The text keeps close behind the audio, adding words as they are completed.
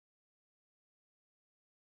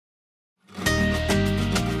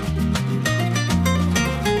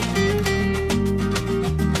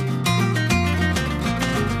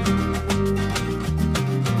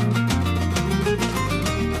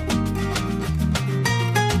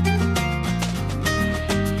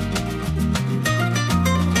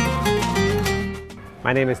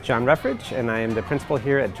My name is John Ruffridge, and I am the principal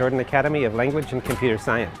here at Jordan Academy of Language and Computer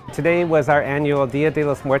Science. Today was our annual Dia de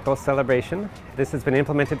los Muertos celebration. This has been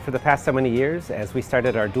implemented for the past so many years as we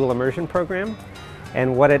started our dual immersion program.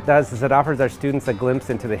 And what it does is it offers our students a glimpse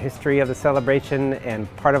into the history of the celebration,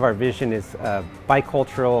 and part of our vision is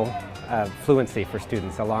bicultural fluency for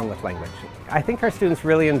students along with language. I think our students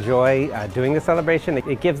really enjoy doing the celebration.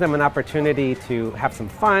 It gives them an opportunity to have some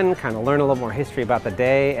fun, kind of learn a little more history about the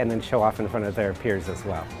day, and then show off in front of their peers as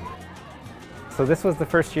well. So this was the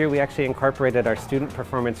first year we actually incorporated our student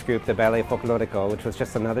performance group, the Ballet Folklorico, which was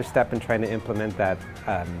just another step in trying to implement that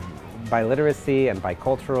biliteracy and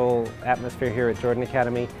bicultural atmosphere here at Jordan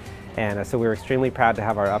Academy. And so we were extremely proud to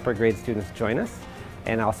have our upper grade students join us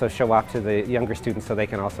and also show off to the younger students so they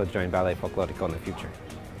can also join Ballet Folklorico in the future.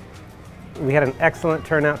 We had an excellent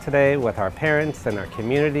turnout today with our parents and our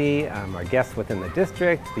community, our guests within the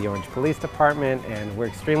district, the Orange Police Department, and we're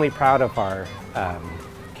extremely proud of our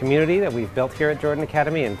community that we've built here at Jordan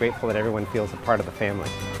Academy and grateful that everyone feels a part of the family.